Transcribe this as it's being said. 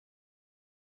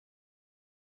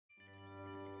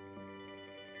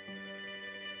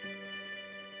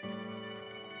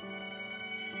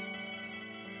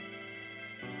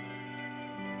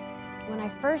I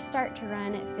first start to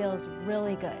run, it feels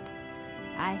really good.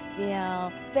 I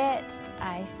feel fit,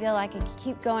 I feel like I can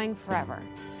keep going forever.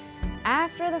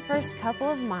 After the first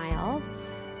couple of miles,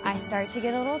 I start to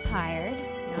get a little tired.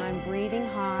 You know, I'm breathing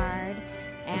hard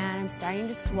and I'm starting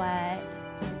to sweat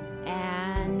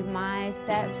and my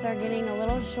steps are getting a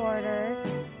little shorter,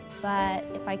 but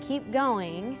if I keep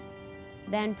going,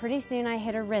 then pretty soon I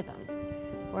hit a rhythm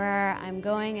where I'm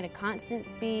going at a constant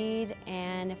speed,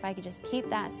 and if I could just keep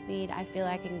that speed, I feel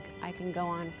like I can go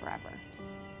on forever.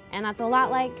 And that's a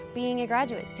lot like being a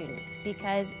graduate student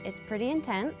because it's pretty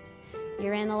intense.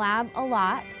 You're in the lab a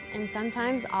lot, and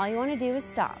sometimes all you want to do is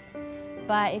stop.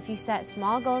 But if you set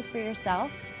small goals for yourself,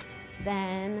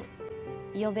 then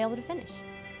you'll be able to finish.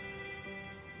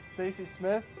 Stacey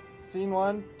Smith, scene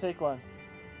 1, take 1.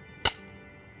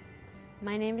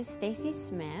 My name is Stacey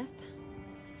Smith.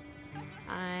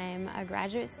 I'm a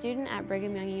graduate student at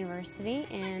Brigham Young University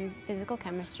in physical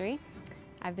chemistry.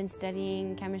 I've been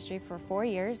studying chemistry for 4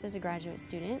 years as a graduate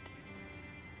student.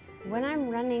 When I'm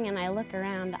running and I look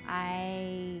around,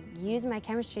 I use my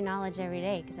chemistry knowledge every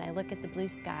day because I look at the blue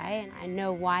sky and I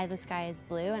know why the sky is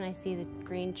blue, and I see the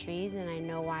green trees and I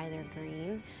know why they're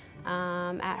green.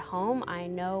 At home, I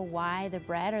know why the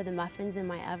bread or the muffins in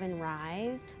my oven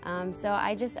rise. So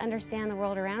I just understand the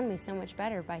world around me so much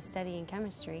better by studying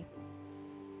chemistry.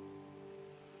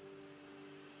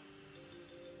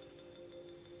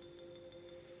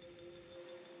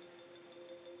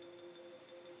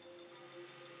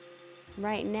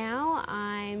 Right now,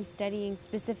 I'm studying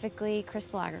specifically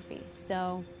crystallography.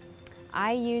 So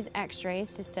I use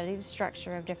X-rays to study the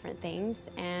structure of different things,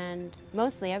 and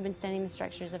mostly I've been studying the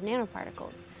structures of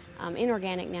nanoparticles,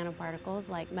 inorganic nanoparticles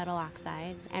like metal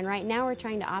oxides. And right now we're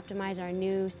trying to optimize our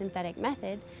new synthetic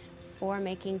method for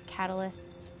making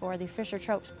catalysts for the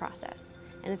Fischer-Tropsch process.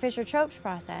 And the Fischer-Tropsch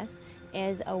process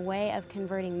is a way of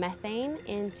converting methane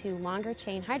into longer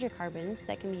chain hydrocarbons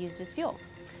that can be used as fuel.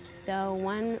 So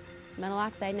one metal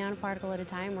oxide nanoparticle at a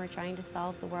time, we're trying to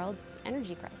solve the world's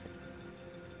energy crisis.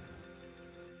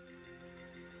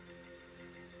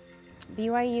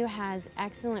 BYU has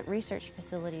excellent research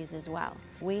facilities as well.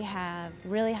 We have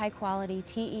really high quality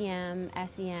TEM,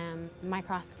 SEM,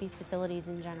 microscopy facilities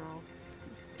in general.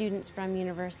 Students from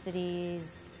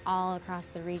universities all across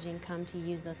the region come to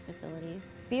use those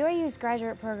facilities. BYU's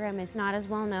graduate program is not as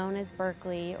well known as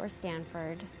Berkeley or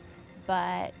Stanford,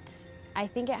 but I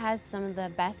think it has some of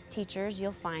the best teachers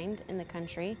you'll find in the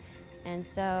country. And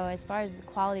so as far as the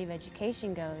quality of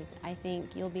education goes, I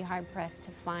think you'll be hard-pressed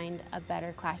to find a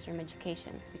better classroom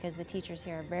education because the teachers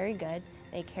here are very good,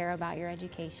 they care about your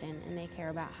education, and they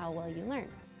care about how well you learn.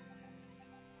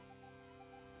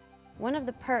 One of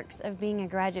the perks of being a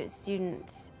graduate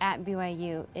student at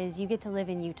BYU is you get to live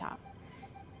in Utah.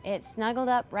 It's snuggled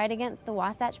up right against the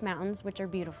Wasatch Mountains, which are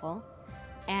beautiful,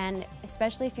 and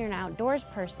especially if you're an outdoors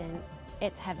person,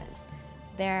 it's heaven.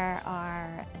 There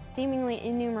are a seemingly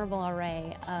innumerable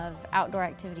array of outdoor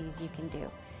activities you can do.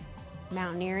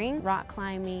 Mountaineering, rock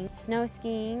climbing, snow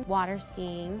skiing, water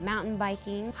skiing, mountain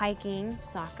biking, hiking,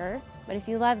 soccer. But if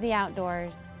you love the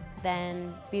outdoors,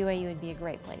 then BYU would be a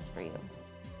great place for you.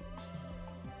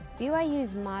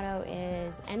 BYU's motto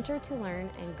is enter to learn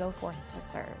and go forth to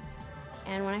serve.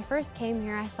 And when I first came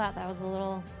here, I thought that was a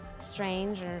little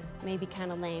strange or maybe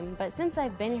kind of lame, but since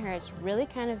I've been here, it's really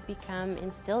kind of become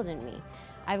instilled in me.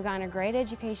 I've gotten a great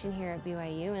education here at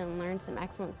BYU and learned some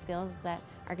excellent skills that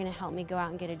are going to help me go out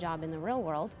and get a job in the real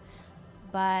world.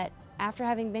 But after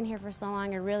having been here for so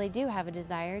long, I really do have a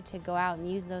desire to go out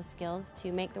and use those skills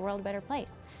to make the world a better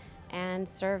place and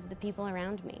serve the people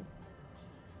around me.